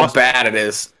how lost. bad it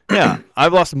is. Yeah,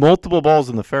 I've lost multiple balls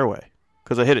in the fairway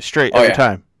because I hit it straight Oh, every yeah.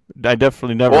 time. I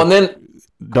definitely never. Well, and then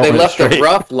don't they hit it left the straight.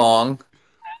 rough long,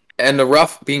 and the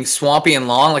rough being swampy and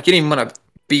long. Like you don't even want to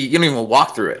be. You don't even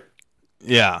walk through it.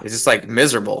 Yeah, It's just like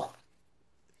miserable.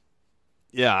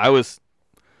 yeah. I was.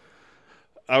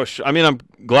 I mean, I'm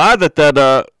glad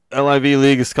that LIV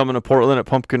League is coming to Portland at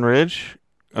Pumpkin Ridge.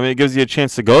 I mean, it gives you a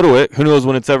chance to go to it. Who knows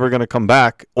when it's ever going to come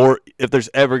back, or if there's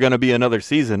ever going to be another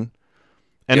season.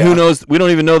 And Yeah. who knows? We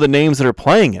don't even know the names that are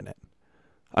playing in it.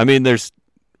 I mean, there's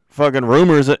fucking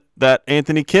rumors that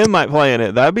Anthony Kim might play in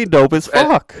it. That'd be dope as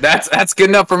fuck. That's good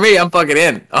enough for me. I'm fucking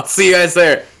in. I'll see you guys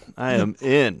there. I am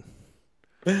in.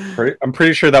 I'm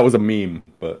pretty sure that was a meme,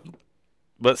 but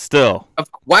But still,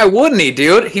 Why wouldn't he,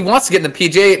 dude? He wants to get in the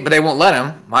PGA, but they won't let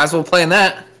him. Might as well play in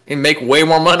that. He'd make way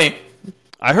more money.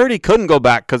 I heard he couldn't go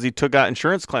back because he took that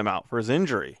insurance claim out for his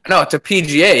injury. No, to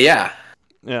PGA, yeah.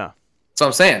 Yeah. That's what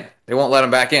I'm saying. They won't let him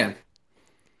back in.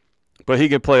 But he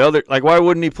could play other, like, why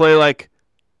wouldn't he play, like,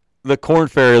 the Corn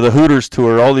Ferry, the Hooters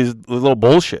Tour, all these little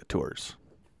bullshit tours?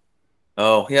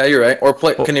 Oh, yeah, you're right. Or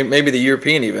play. Can you maybe the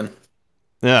European even?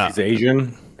 Yeah. he's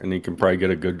Asian, and he can probably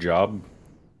get a good job.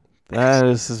 That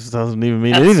doesn't even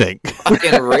mean anything.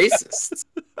 Fucking racist.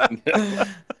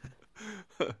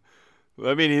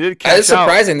 I mean, he did catch It's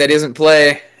surprising that he doesn't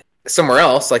play somewhere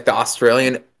else, like the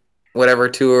Australian, whatever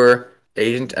tour,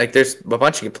 Asian. Like, there's a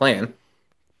bunch of you playing.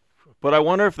 But I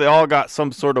wonder if they all got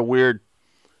some sort of weird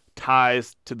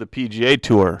ties to the PGA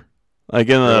Tour. Like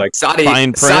in the Like Saudi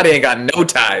fine print. ain't got no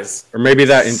ties. Or maybe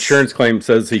that insurance claim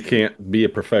says he can't be a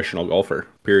professional golfer,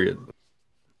 period.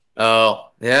 Oh,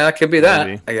 yeah, it could be that,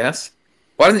 Maybe. I guess.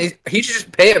 Why doesn't he? He should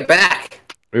just pay it back.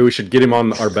 Maybe we should get him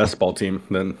on our best ball team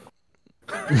then.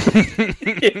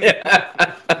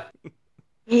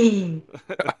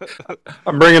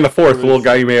 I'm bringing the fourth little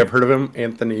guy. You may have heard of him,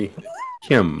 Anthony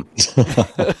Kim.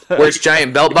 Wears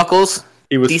giant belt buckles.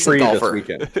 He was Decent free golfer.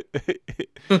 this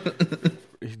weekend.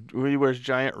 he wears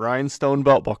giant rhinestone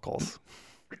belt buckles.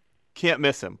 Can't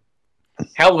miss him.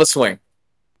 Hell of a swing.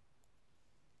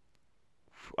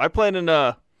 I played in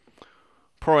a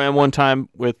Pro-Am one time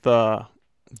with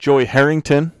Joey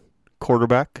Harrington,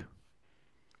 quarterback.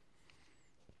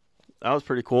 That was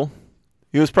pretty cool.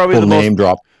 He was probably Full the most. name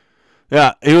drop.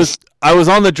 Yeah, he was. I was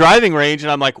on the driving range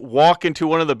and I'm like walking to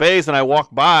one of the bays and I walk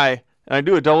by and I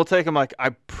do a double take. I'm like,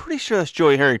 I'm pretty sure that's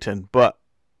Joey Harrington, but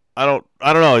I don't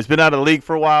know. He's been out of the league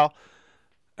for a while,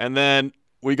 And then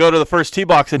we go to the first tee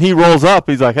box, and he rolls up.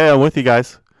 He's like, hey, I'm with you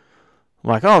guys. I'm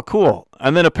like, oh, cool.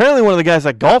 And then apparently one of the guys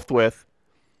I golfed with,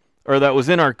 or that was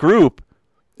in our group,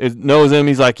 knows him.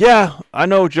 He's like, yeah, I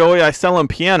know Joey. I sell him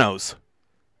pianos.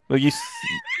 Like you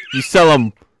sell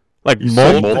them like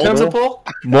Multiple?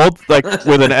 like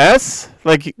with an S.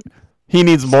 Like he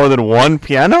needs more than one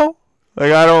piano.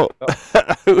 Like I don't.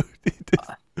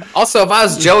 Also, if I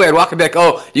was Joey, I'd walk and be like,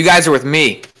 "Oh, you guys are with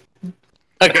me.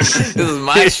 Like, this is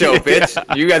my show, bitch.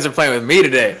 Yeah. You guys are playing with me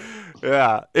today."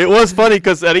 Yeah, it was funny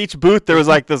because at each booth there was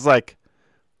like this like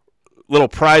little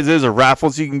prizes or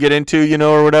raffles you can get into, you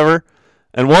know, or whatever.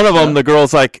 And one of them, the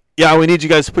girl's like, "Yeah, we need you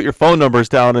guys to put your phone numbers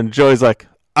down." And Joey's like,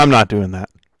 "I'm not doing that."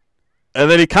 And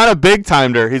then he kind of big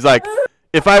timed her. He's like,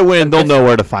 "If I win, they'll know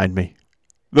where to find me.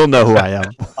 They'll know who I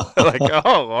am." Like,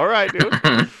 oh, all right,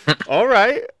 dude. All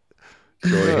right.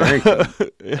 Joey Harrington.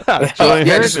 Yeah, Joey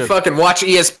Yeah, just Harrington. fucking watch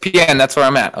ESPN. That's where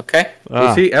I'm at. Okay.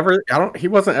 Was he ever? He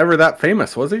wasn't ever that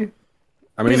famous, was he?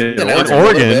 I mean, He's in been Oregon. out there a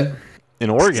little bit. In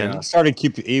Oregon.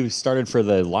 He started for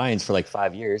the Lions for like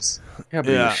 5 years. Yeah,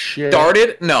 but Yeah. shit.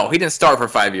 Started? No, he didn't start for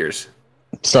 5 years.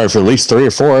 Started for at least 3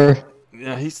 or 4.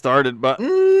 Yeah, he started, but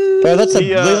Bro, that's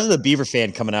He, the Beaver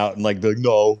fan coming out and like,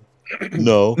 no,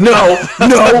 no, No,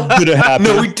 no, didn't happen.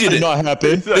 no, he didn't. Did not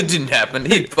happen. It didn't happen.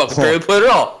 He fucking barely played at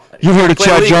all. you heard of Played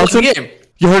Chad league one Johnson? game.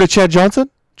 You heard of Chad Johnson?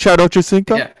 Chad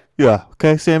Ochocinco? Yeah. Yeah.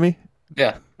 Okay, Sammy.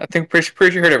 Yeah, I think pretty sure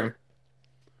you heard of him.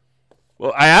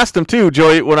 Well, I asked him too,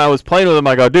 Joey, when I was playing with him.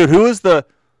 I go, dude, who is the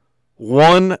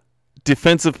one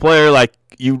defensive player like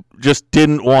you just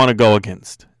didn't want to go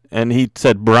against? And he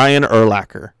said Brian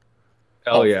Urlacher.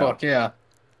 Hell yeah. Fuck yeah.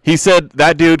 He said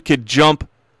that dude could jump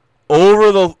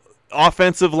over the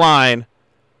offensive line,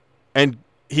 and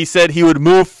he said he would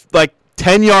move like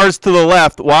 10 yards to the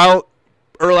left while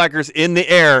Urlacher's in the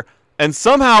air, and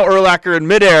somehow Urlacher in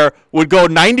midair would go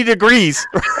 90 degrees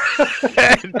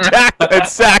and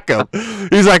sack him.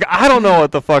 He's like, I don't know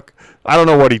what the fuck. I don't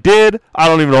know what he did. I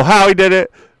don't even know how he did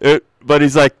it. But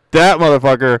he's like, that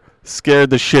motherfucker scared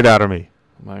the shit out of me.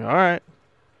 I'm like, all right.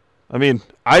 I mean,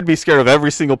 I'd be scared of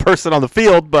every single person on the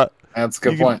field, but That's a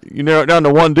good point. you narrow it down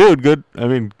to one dude. Good. I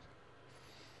mean,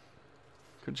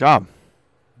 good job.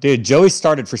 Dude, Joey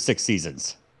started for 6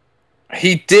 seasons.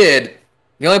 He did.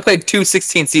 He only played 2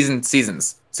 16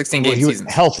 seasons. 16 game He was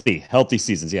seasons. healthy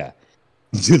seasons, yeah.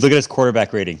 Dude, look at his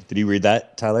quarterback rating. Did you read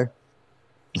that, Tyler?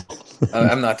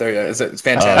 I'm not there yet. It's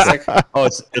fantastic. Oh,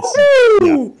 it's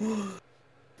yeah.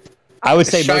 I would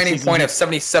say most Shining seasons- point of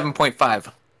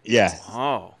 77.5. Yeah.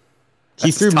 Oh. He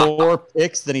That's threw his top. more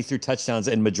picks than he threw touchdowns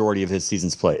in majority of his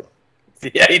seasons played.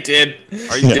 Yeah, he did.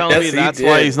 Are you telling me Yes, he that's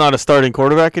why did. he's not a starting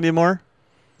quarterback anymore?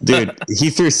 Dude,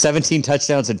 he threw 17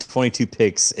 touchdowns and 22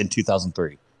 picks in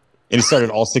 2003. And he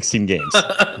started all 16 games.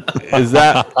 Is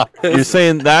that you're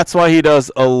saying that's why he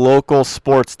does a local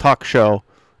sports talk show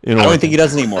in I Oregon? don't think he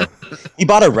does anymore. He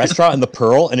bought a restaurant in the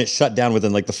Pearl and it shut down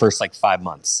within like the first 5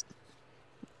 months.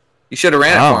 You should have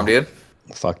ran Wow. it for him, dude.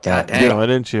 Fuck that. God damn. Why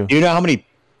didn't you? Do you know how many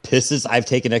pisses I've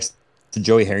taken next to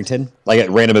Joey Harrington? Like at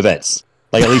random events.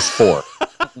 Like at least 4.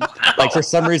 Like for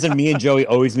some reason, me and Joey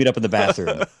always meet up in the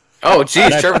bathroom. Oh,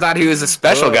 geez. Sure thought he was a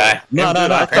special guy. No.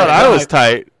 I thought I was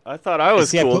tight. I thought I was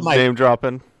See, I cool put my- name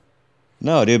dropping.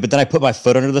 No, dude, but then I put my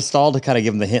foot under the stall to kind of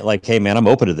give him the hint, like, hey, man, I'm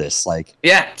open to this. Like,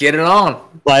 Yeah, get it on.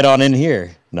 slide on in here.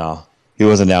 No, he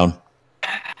wasn't down.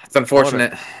 It's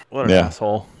unfortunate. What an Yeah.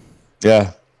 asshole.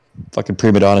 Yeah. Fucking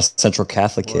prima donna Central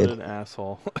Catholic What kid. an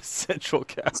asshole. Central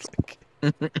Catholic.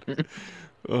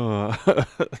 Uh,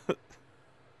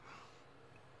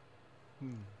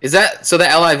 Is that so? The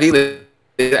LIV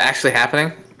is actually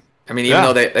happening? I mean, even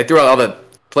Yeah. though they threw out all the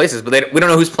places, but we don't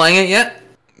know who's playing it yet.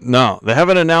 no, they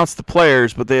haven't announced the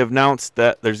players, but they have announced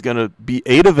that there's going to be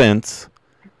 8 events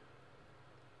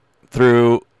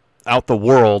throughout the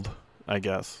world, I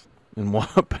guess. And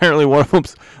apparently one of them,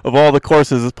 of all the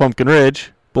courses, is Pumpkin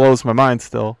Ridge. Blows my mind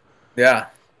still. Yeah.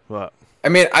 But I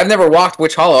mean, I've never walked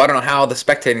Witch Hollow. I don't know how the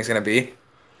spectating is going to be.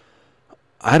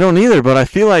 I don't either, but I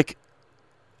feel like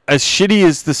as shitty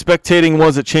as the spectating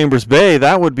was at Chambers Bay,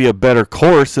 that would be a better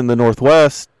course in the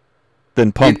Northwest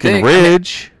than Pumpkin think. I mean,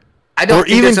 Ridge. I don't Or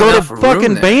think even there's go to enough room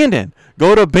fucking there. Bandon.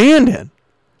 Go to Bandon.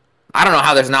 I don't know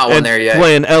how there's not one And there yet.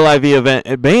 play an LIV event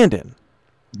at Bandon.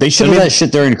 They should have that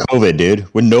shit during COVID, dude.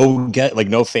 When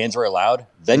no fans were allowed.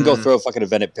 Then go throw a fucking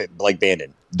event at like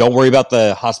Bandon. Don't worry about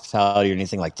the hospitality or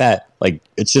anything like that. Like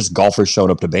it's just golfers showing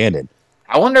up to Bandon.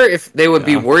 I wonder if they would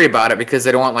be worried about it because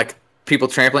they don't want like people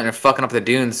trampling and fucking up the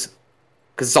dunes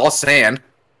because it's all sand.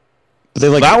 But they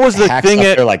like That was the hacks thing up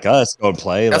at- there like us go and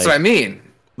play. That's like, what I mean.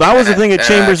 That was the thing at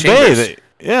Chambers Chambers.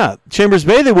 Bay. Chambers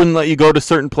Bay, they wouldn't let you go to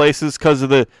certain places because of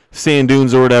the sand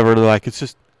dunes or whatever. They're like, it's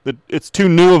just It's too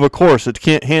new of a course. It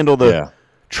can't handle the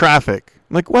traffic.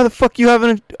 I'm like, why the fuck you have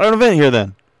an event here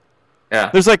then? Yeah.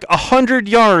 There's like 100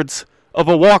 yards of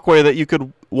a walkway that you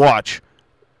could watch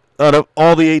out of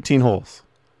all the 18 holes.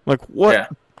 Like, what?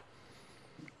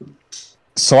 Yeah.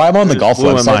 So I'm on the golf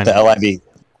blew my website, mind. the LIV.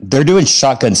 They're doing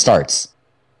shotgun starts,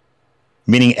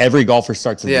 meaning every golfer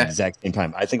starts at the exact same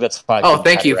time. I think that's fine. Oh,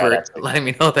 thank you for letting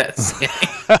me know that.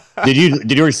 Did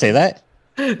you already say that?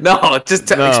 No, just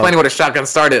explain what a shotgun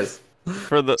start is.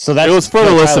 It was for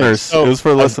the listeners. So, it was for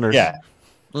the listeners. Yeah.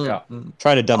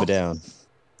 Trying to dumb it down.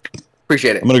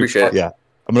 Appreciate it. Appreciate it. Yeah.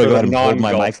 I'm going to go ahead and hold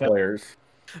my mic. players.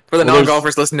 For the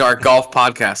non-golfers, listen to our golf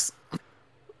podcast.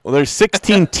 Well, there's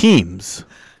 16 teams.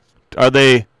 How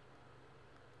do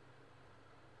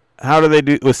they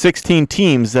do with 16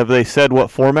 teams? Have they said what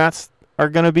formats are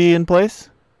going to be in place?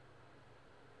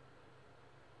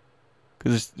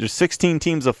 Because there's 16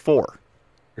 teams of 4.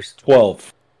 There's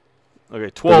 12. Okay,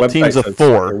 12 teams of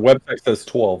 4. The website says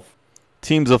 12.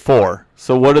 Teams of 4.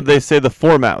 So what did they say the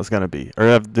format was going to be?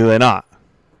 Or do they not?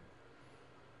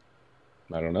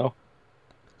 I don't know.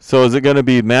 So is it going to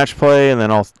be match play and then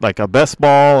also like a best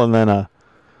ball and then a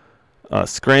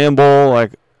scramble?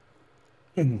 Like,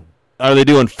 are they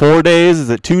doing 4 days? Is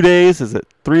it 2 days? Is it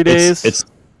 3 days? It's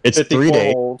 3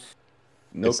 days.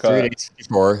 No it's cut. 3 days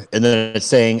before, and then it's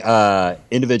saying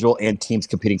individual and teams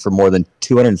competing for more than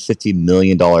 $250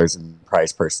 million in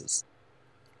prize purses.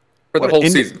 For the whole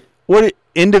season. What,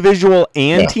 individual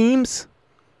and teams?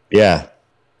 Yeah,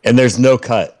 and there's no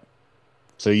cut.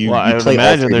 So you I would play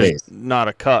imagine all 3 there's days. not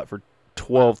a cut for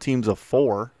 12 teams of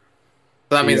 4.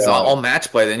 So that means all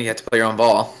match play. Then you have to play your own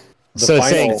ball. So it's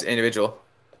saying It's individual.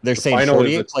 they're saying final is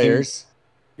 48 a players,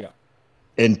 team.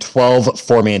 in 12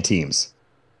 4-man teams.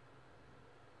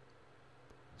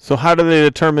 So how do they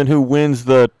determine who wins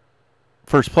the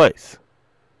first place?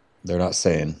 They're not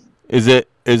saying. Is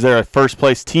there a first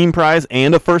place team prize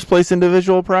and a first place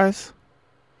individual prize?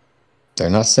 They're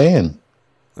not saying.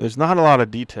 There's not a lot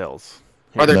of details.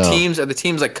 Are there No. teams? Are the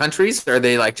teams like countries? Or are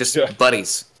they like just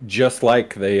buddies? Just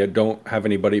like they don't have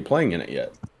anybody playing in it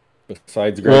yet,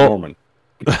 besides Greg Norman.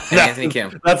 And Anthony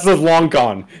Kim. That's the long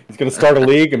con. He's going to start a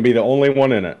league and be the only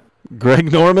one in it.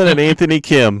 Greg Norman and Anthony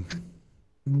Kim.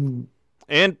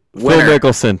 And Winner. Phil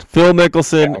Mickelson. Phil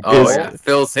Mickelson Oh is yeah,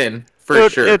 Phil's in for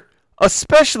sure.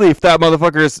 Especially if that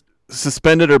motherfucker is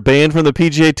suspended or banned from the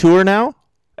PGA Tour now.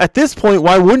 At this point,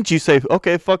 why wouldn't you say,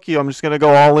 okay, fuck you, I'm just going to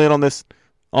go all in on this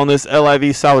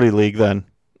LIV Saudi League then.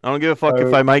 I don't give a fuck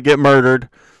if I might get murdered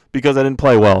because I didn't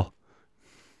play well.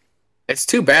 It's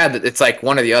too bad that it's like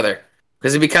one or the other.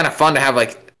 Because it'd be kind of fun to have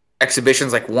like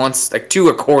exhibitions like once, like 2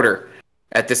 a quarter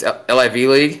at this LIV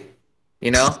league, you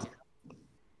know?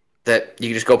 That you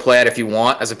can just go play at if you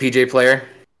want as a PGA player.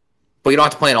 But you don't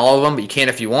have to play in all of them, but you can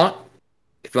if you want.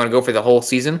 If you want to go for the whole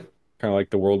season. Kind of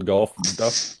like the World Golf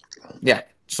stuff. Yeah,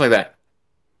 just like that.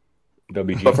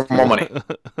 WG. But for more money.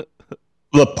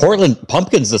 The Portland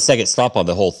Pumpkin's the second stop on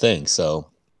the whole thing, so.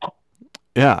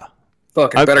 Yeah.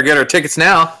 Fuck, I better get our tickets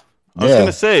now. I was going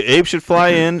to say, Abe should fly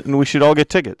in and we should all get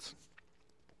tickets.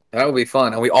 That would be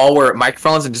fun. And we all wear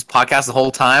microphones and just podcast the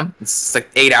whole time. It's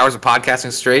like 8 hours of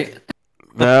podcasting straight.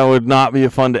 That would not be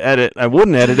fun to edit. I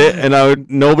wouldn't edit it, and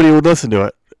nobody would listen to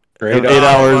it. 8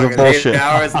 hours of bullshit. 8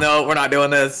 hours? No, we're not doing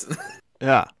this.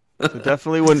 Yeah, so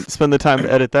definitely wouldn't spend the time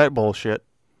to edit that bullshit.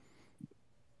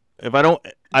 If I don't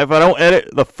edit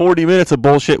the 40 minutes of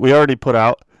bullshit we already put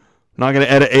out, I'm not gonna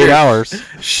edit 8 hours.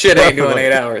 Shit ain't doing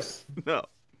 8 hours. No.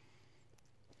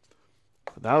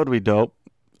 That would be dope.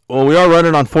 Well, we are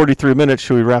running on 43 minutes.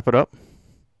 Should we wrap it up?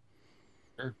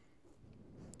 Sure.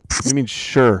 You mean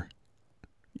sure?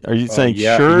 Are you saying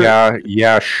yeah, sure?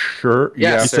 Yeah, sure.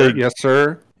 Yes, sir. sir. Yes,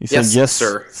 sir. You said yes,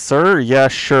 sir. Sir? Yeah,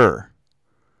 sure.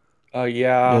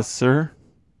 Yeah. Yes, sir.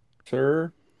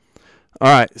 Sir.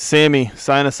 All right, Sammy,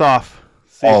 sign us off.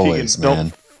 See Always, if he can, man.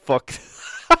 Don't fuck.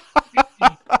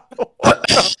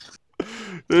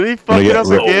 Did he fuck it up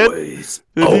again?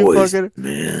 Did he fuck it?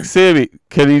 Man. Sammy,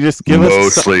 can you just give us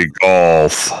mostly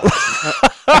golf?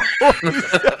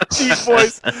 Deep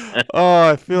voice. Oh,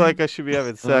 I feel like I should be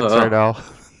having sex right now.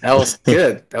 That was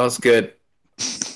good. That was good.